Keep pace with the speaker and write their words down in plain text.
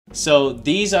So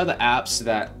these are the apps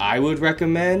that I would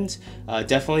recommend.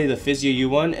 Definitely the Physio U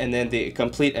one, and then the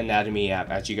Complete Anatomy app,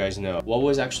 as you guys know. What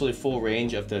was actually full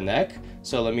range of the neck?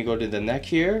 So let me go to the neck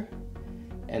here,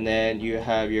 and then you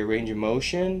have your range of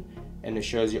motion, and it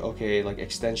shows you, okay, like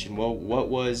extension. Well, what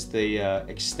was the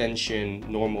extension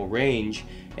normal range?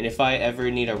 And if I ever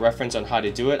need a reference on how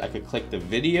to do it, I could click the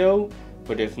video.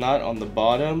 But if not, on the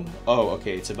bottom, oh,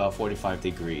 okay, it's about 45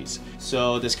 degrees.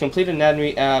 So this Complete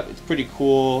Anatomy app, it's pretty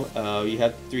cool. You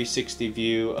have 360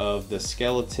 view of the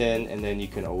skeleton, and then you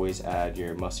can always add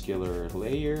your muscular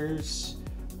layers.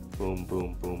 Boom,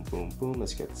 boom, boom, boom, boom.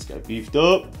 Let's get this guy beefed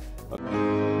up.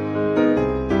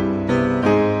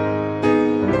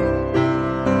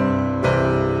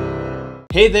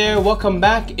 Hey there, welcome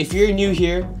back. If you're new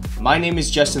here, my name is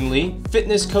Justin Lee,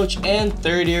 fitness coach and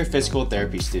third-year physical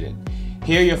therapy student.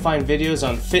 Here you'll find videos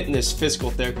on fitness, physical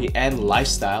therapy, and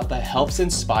lifestyle that helps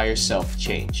inspire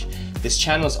self-change. This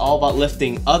channel is all about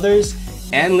lifting others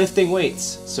and lifting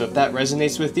weights. So if that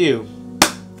resonates with you,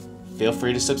 feel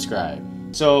free to subscribe.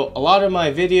 So a lot of my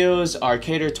videos are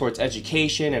catered towards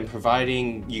education and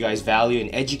providing you guys value and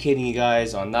educating you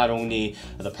guys on not only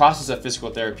the process of physical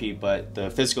therapy, but the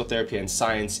physical therapy and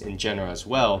science in general as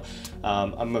well.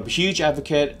 I'm a huge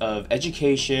advocate of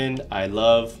education. I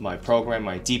love my program,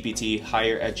 my DPT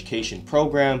higher education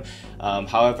program.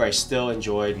 However, I still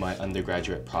enjoyed my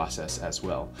undergraduate process as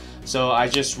well. So I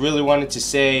just really wanted to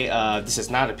say this is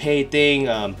not a paid thing.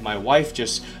 My wife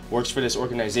just works for this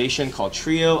organization called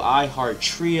Trio, I Heart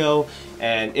Trio,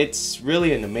 and it's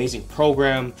really an amazing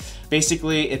program.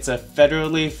 Basically, it's a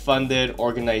federally funded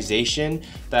organization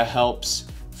that helps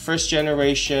first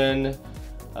generation,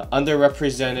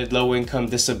 underrepresented, low-income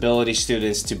disability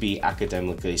students to be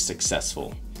academically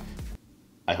successful.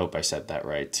 I hope I said that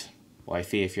right.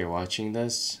 Wifey, if you're watching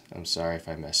this, I'm sorry if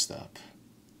I messed up.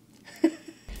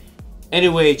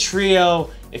 Anyway, Trio,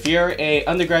 if you're an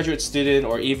undergraduate student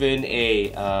or even a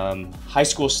high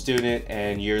school student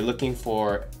and you're looking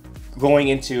for going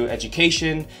into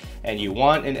education and you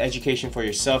want an education for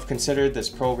yourself, consider this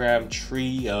program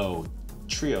Trio.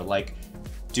 Trio, like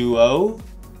duo,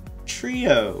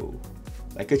 trio,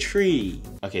 like a tree.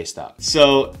 Okay, stop.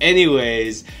 So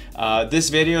anyways, this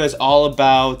video is all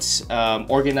about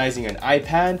organizing an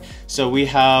iPad. So we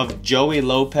have Joey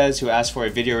Lopez who asked for a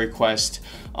video request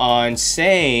on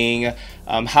saying,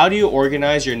 how do you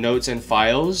organize your notes and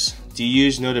files? Do you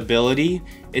use Notability?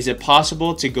 Is it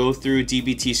possible to go through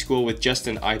DBT school with just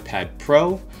an iPad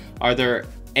Pro? Are there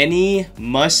any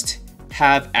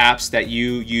must-have apps that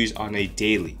you use on a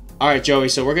daily? All right, Joey,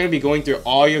 so we're gonna be going through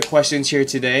all your questions here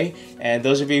today. And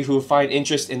those of you who find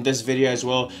interest in this video as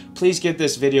well, please give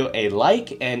this video a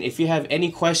like. And if you have any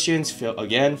questions,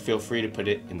 feel free to put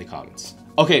it in the comments.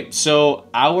 Okay, so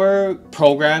our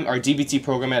program, our DBT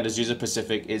program at Azusa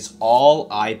Pacific is all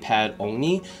iPad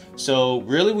only. So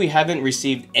really we haven't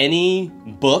received any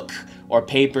book or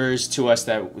papers to us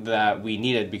that we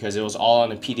needed because it was all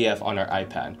on a PDF on our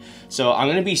iPad. So I'm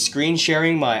gonna be screen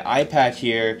sharing my iPad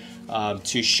here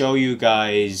to show you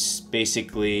guys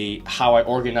basically how I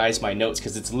organize my notes,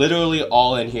 because it's literally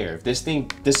all in here. If this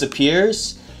thing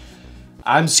disappears,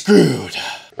 I'm screwed.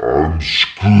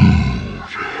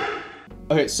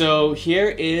 Okay, so here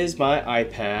is my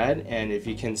iPad, and if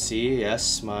you can see,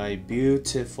 yes, my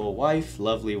beautiful wife,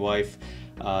 lovely wife,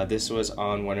 this was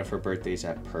on one of her birthdays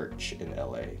at Perch in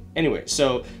LA. Anyway,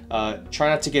 so try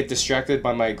not to get distracted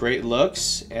by my great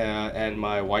looks and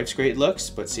my wife's great looks,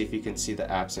 but see if you can see the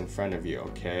apps in front of you,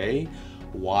 okay?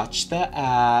 Watch the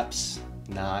apps,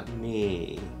 not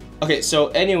me. Okay, so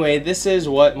anyway, this is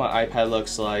what my iPad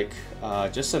looks like.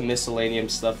 Just some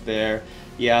miscellaneous stuff there.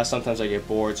 Yeah, sometimes I get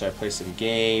bored, so I play some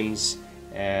games,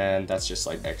 and that's just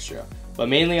like extra. But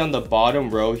mainly on the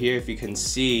bottom row here, if you can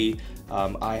see,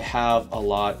 I have a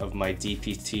lot of my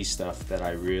DPT stuff that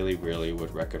I really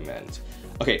would recommend.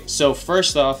 Okay, so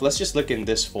first off, let's just look in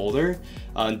this folder.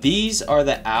 These are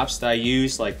the apps that I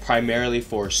use like primarily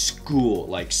for school,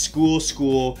 like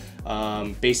school,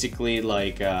 basically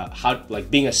like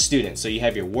being a student. So you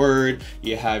have your Word,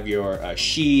 you have your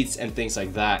sheets and things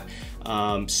like that.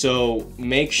 So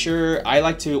make sure, I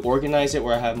like to organize it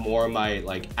where I have more of my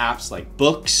like apps, like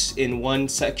books in one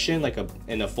section, like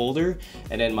in a folder,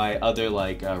 and then my other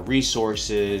like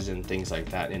resources and things like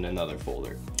that in another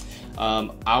folder.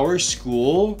 Our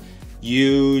school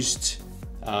used,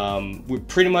 we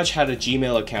pretty much had a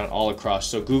Gmail account all across.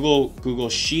 So Google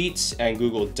Sheets and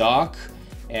Google Doc,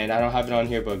 and I don't have it on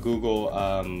here, but Google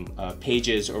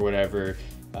Pages or whatever,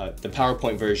 the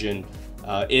PowerPoint version,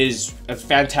 is a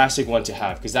fantastic one to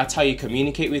have, because that's how you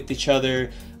communicate with each other.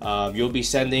 You'll be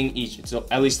sending each, so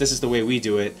at least this is the way we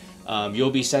do it.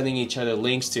 you'll be sending each other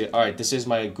links to, all right, this is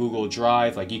my Google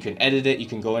Drive. Like, you can edit it, you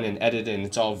can go in and edit it, and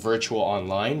it's all virtual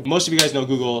online. Most of you guys know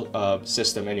Google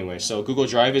system anyway, so Google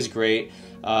Drive is great.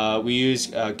 I use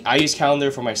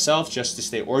Calendar for myself just to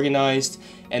stay organized.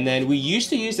 And then we used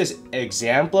to use this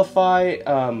Exemplify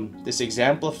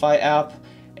app,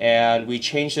 and we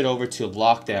changed it over to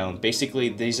Lockdown. Basically,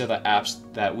 these are the apps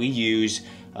that we use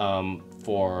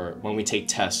for when we take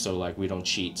tests, so like we don't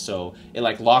cheat. So it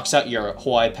like locks out your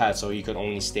whole iPad so you could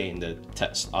only stay in the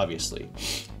test, obviously.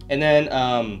 And then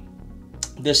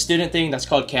the student thing, that's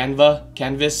called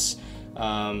Canvas.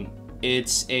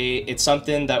 It's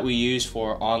something that we use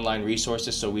for online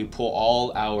resources. So we pull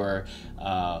all our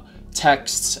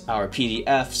texts, our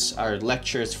PDFs, our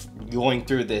lectures going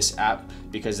through this app,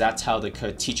 because that's how the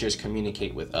teachers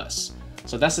communicate with us.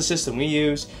 So that's the system we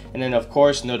use. And then of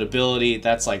course, Notability,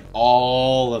 that's like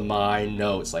all of my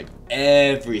notes, like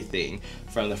everything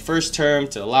from the first term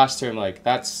to the last term. Like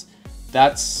it's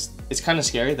kind of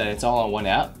scary that it's all on one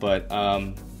app, but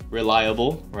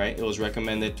reliable, right? It was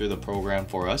recommended through the program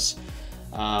for us.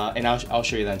 And I'll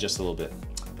show you that in just a little bit.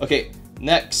 Okay,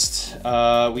 next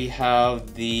we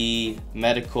have the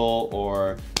medical,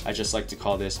 or I just like to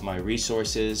call this my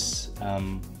resources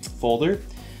folder.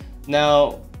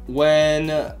 Now,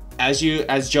 as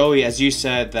Joey, as you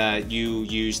said that you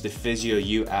use the Physio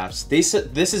U apps,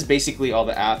 this is basically all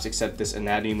the apps except this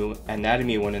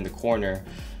anatomy one in the corner.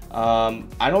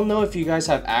 I don't know if you guys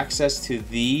have access to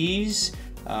these.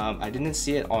 I didn't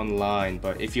see it online,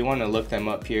 but if you want to look them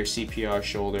up here, CPR,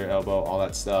 shoulder, elbow, all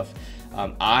that stuff.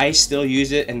 I still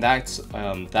use it, and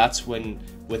that's when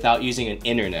without using an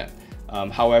internet.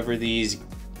 However, these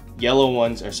yellow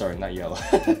ones, or sorry, not yellow.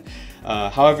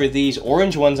 However, these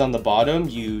orange ones on the bottom,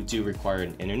 you do require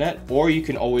an internet, or you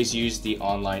can always use the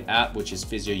online app, which is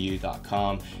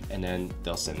physiou.com, and then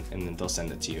they'll send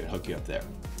it to you and hook you up there.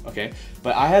 Okay,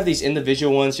 but I have these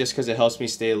individual ones just because it helps me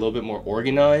stay a little bit more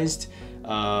organized.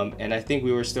 And I think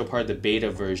we were still part of the beta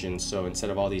version, so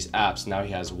instead of all these apps, now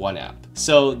he has one app.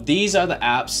 So these are the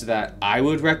apps that I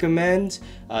would recommend.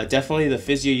 Definitely the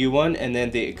Physio U one, and then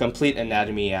the Complete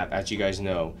Anatomy app, as you guys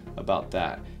know about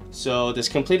that. So this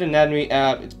Complete Anatomy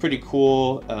app, it's pretty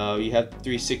cool. You have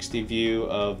 360 view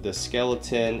of the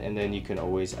skeleton, and then you can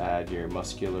always add your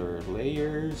muscular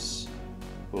layers.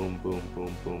 Boom, boom,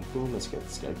 boom, boom, boom. Let's get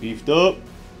this guy beefed up.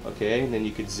 Okay, and then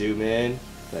you could zoom in.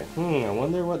 Like, I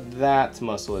wonder what that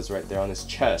muscle is right there on his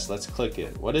chest. Let's click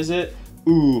it. What is it?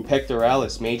 Ooh,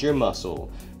 pectoralis, major muscle.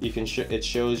 You can it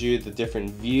shows you the different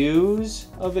views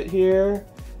of it here.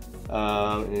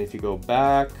 And if you go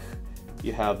back,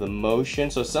 you have the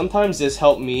motion. So sometimes this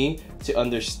helped me to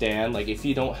understand, like if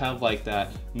you don't have like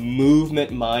that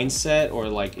movement mindset, or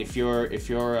like if you're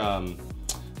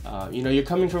you know, you're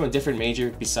coming from a different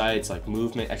major besides like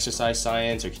movement, exercise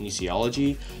science, or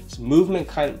kinesiology. So movement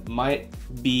kind of might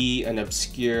be an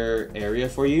obscure area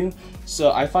for you.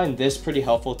 So I find this pretty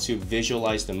helpful to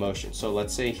visualize the motion. So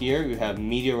let's say here you have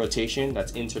medial rotation,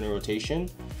 that's internal rotation.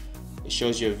 It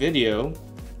shows you a video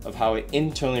of how it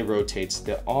internally rotates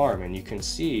the arm, and you can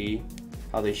see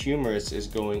how the humerus is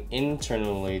going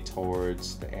internally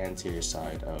towards the anterior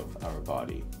side of our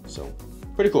body. So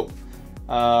pretty cool.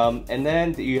 And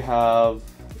then you have,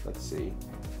 let's see,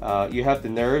 you have the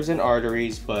nerves and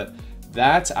arteries, but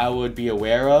that I would be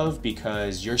aware of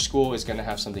because your school is going to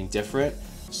have something different.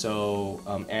 So,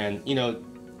 and you know,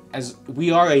 as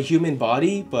we are a human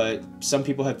body, but some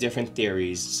people have different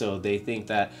theories. So they think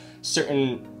that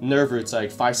certain nerve roots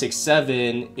like 5, 6,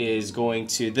 7 is going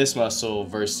to this muscle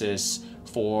versus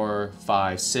 4,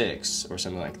 5, 6 or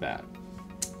something like that.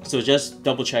 So just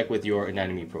double check with your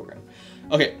anatomy program.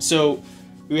 Okay, so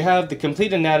we have the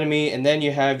Complete Anatomy, and then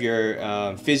you have your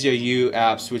Physio U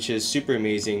apps, which is super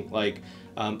amazing. Like,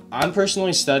 I'm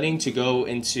personally studying to go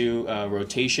into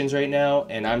rotations right now,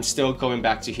 and I'm still going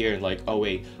back to here and like, oh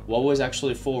wait, what was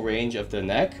actually full range of the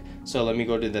neck? So let me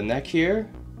go to the neck here,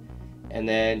 and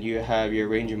then you have your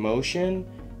range of motion,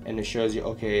 and it shows you,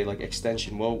 okay, like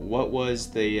extension. Well, what was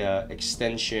the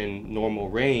extension normal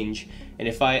range? And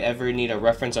if I ever need a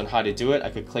reference on how to do it, I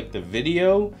could click the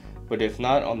video. But if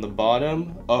not, on the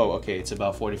bottom, oh, okay, it's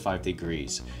about 45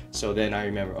 degrees. So then I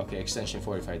remember, okay, extension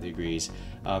 45 degrees.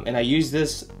 And I use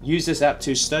this app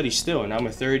to study still, and I'm a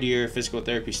 3rd year physical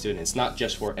therapy student. It's not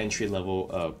just for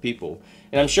entry-level people.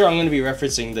 And I'm sure I'm gonna be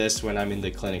referencing this when I'm in the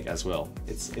clinic as well.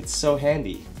 It's so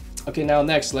handy. Okay, now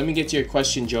next, let me get to your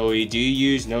question, Joey. Do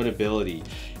you use Notability?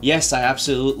 Yes, I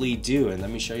absolutely do, and let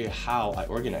me show you how I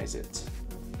organize it.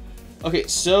 Okay,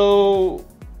 so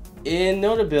in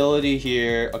Notability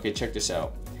here, okay, check this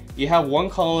out. You have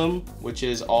one column, which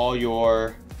is all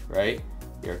your, right,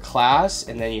 your class,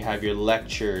 and then you have your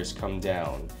lectures come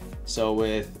down. So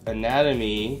with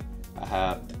anatomy,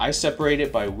 I separate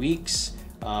it by weeks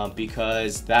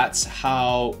because that's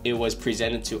how it was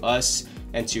presented to us,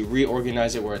 and to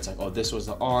reorganize it where it's like, oh, this was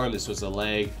the arm, this was the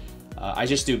leg. I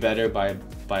just do better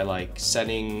by like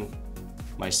setting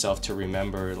myself to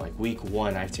remember, like week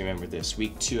 1 I have to remember this,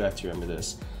 week 2 I have to remember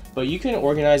this. But you can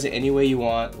organize it any way you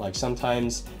want. Like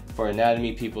sometimes for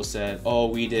anatomy, people said, oh,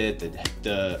 we did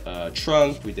the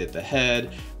trunk, we did the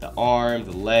head, the arm,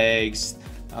 the legs,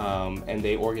 and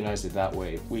they organized it that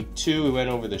way. Week 2 we went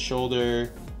over the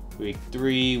shoulder. Week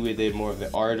 3 we did more of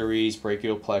the arteries,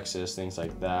 brachial plexus, things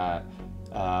like that,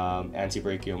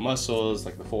 antebrachial muscles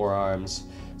like the forearms.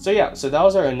 So yeah, so that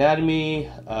was our anatomy,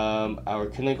 our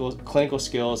clinical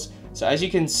skills. So as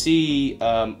you can see,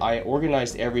 I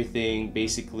organized everything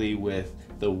basically with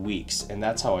the weeks, and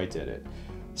that's how I did it.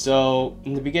 So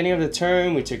in the beginning of the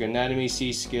term, we took anatomy,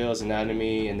 C skills,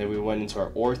 anatomy, and then we went into our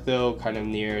ortho kind of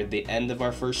near the end of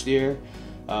our first year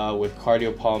with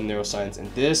cardiopulm neuroscience.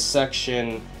 And this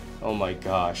section, oh my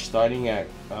gosh, starting at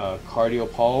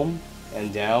cardiopulm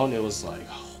and down, it was like,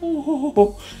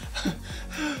 oh,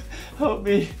 help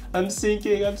me, I'm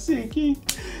sinking.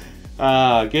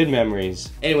 Good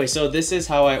memories. Anyway, so this is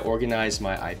how I organize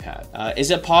my iPad.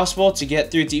 Is it possible to get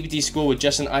through DBT school with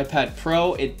just an iPad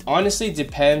Pro? It honestly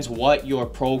depends what your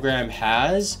program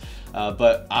has,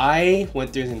 but I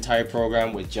went through the entire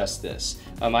program with just this.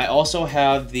 I also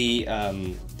have the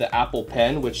Apple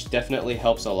Pen, which definitely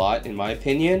helps a lot in my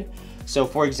opinion. So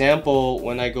for example,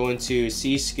 when I go into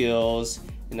C skills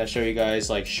and I show you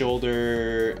guys like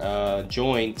shoulder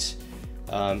joint,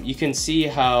 you can see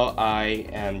how I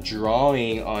am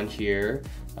drawing on here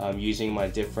using my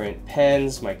different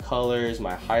pens, my colors,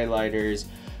 my highlighters.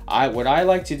 What I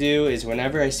like to do is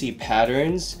whenever I see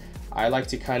patterns, I like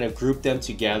to kind of group them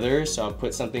together. So I'll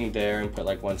put something there and put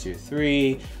like 1, 2,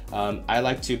 3. I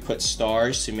like to put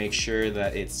stars to make sure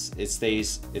that it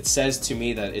says to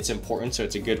me that it's important, so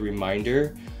it's a good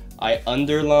reminder. I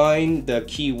underline the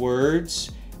key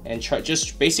words and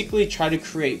basically try to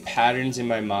create patterns in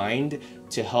my mind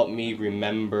to help me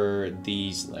remember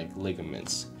these like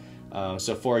ligaments.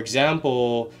 So for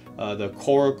example, the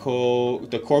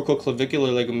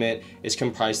coracoclavicular ligament is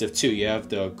comprised of 2. You have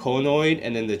the conoid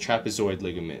and then the trapezoid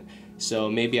ligament. So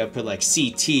maybe I put like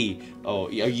CT. Oh,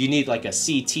 you need like a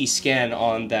CT scan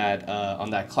on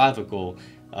that clavicle.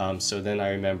 So then I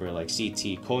remember like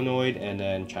CT conoid and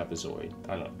then trapezoid.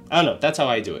 I don't know. That's how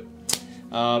I do it.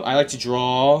 I like to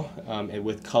draw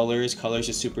with colors. Colors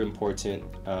is super important.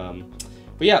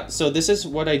 But yeah, so this is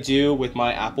what I do with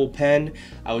my Apple Pen.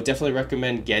 I would definitely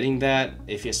recommend getting that,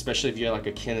 especially if you're like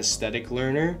a kinesthetic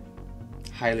learner.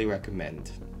 Highly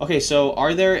recommend. Okay, so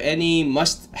are there any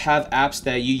must-have apps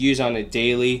that you use on a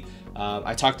daily?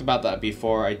 I talked about that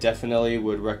before. I definitely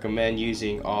would recommend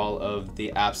using all of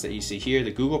the apps that you see here, the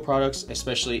Google products,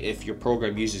 especially if your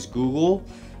program uses Google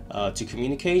to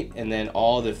communicate, and then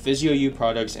all the Physio U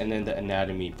products, and then the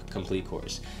anatomy complete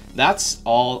course. That's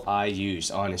all I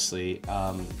use, honestly.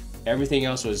 Everything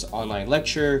else was online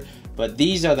lecture, but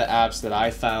these are the apps that I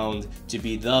found to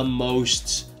be the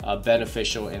most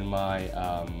beneficial in my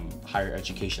higher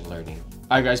education learning.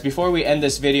 Alright guys, before we end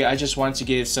this video, I just want to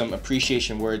give some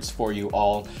appreciation words for you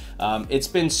all. It's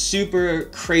been super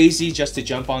crazy just to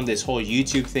jump on this whole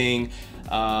YouTube thing.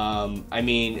 I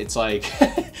mean, it's like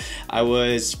I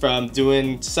was from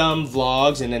doing some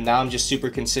vlogs, and then now I'm just super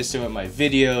consistent with my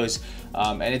videos,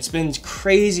 and it's been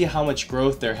crazy how much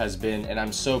growth there has been, and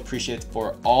I'm so appreciative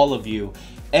for all of you.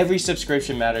 Every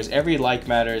subscription matters, every like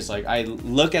matters. Like, I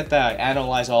look at that, I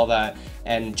analyze all that,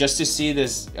 and just to see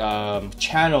this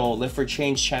channel, Live for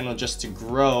Change channel, just to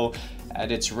grow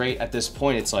at its rate at this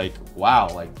point, it's like, wow,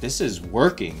 like this is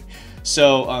working.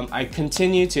 So I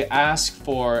continue to ask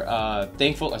for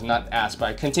not ask, but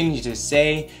I continue to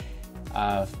say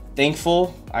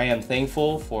thankful. I am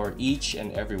thankful for each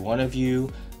and every one of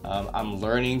you. I'm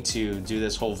learning to do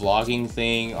this whole vlogging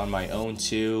thing on my own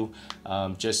too.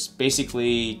 Just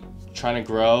basically trying to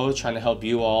grow, trying to help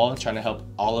you all, trying to help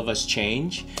all of us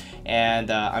change. And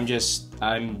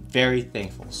I'm very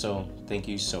thankful. So thank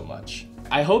you so much.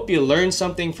 I hope you learned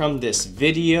something from this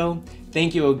video.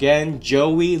 Thank you again,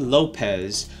 Joey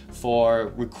Lopez,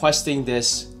 for requesting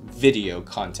this video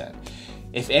content.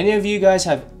 If any of you guys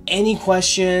have any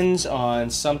questions on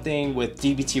something with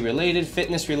DBT related,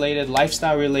 fitness related,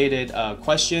 lifestyle related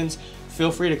questions,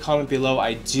 feel free to comment below.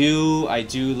 I do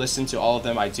listen to all of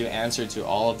them. I do answer to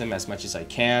all of them as much as I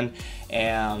can.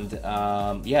 And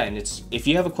yeah, and if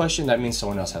you have a question, that means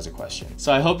someone else has a question.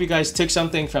 So I hope you guys took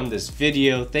something from this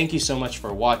video. Thank you so much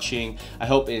for watching. I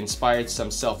hope it inspired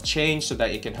some self-change so that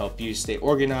it can help you stay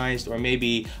organized or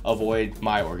maybe avoid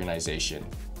my organization.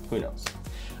 Who knows?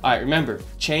 All right, remember,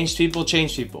 change people,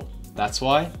 change people. That's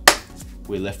why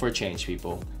we live for change,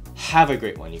 people. Have a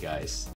great one, you guys.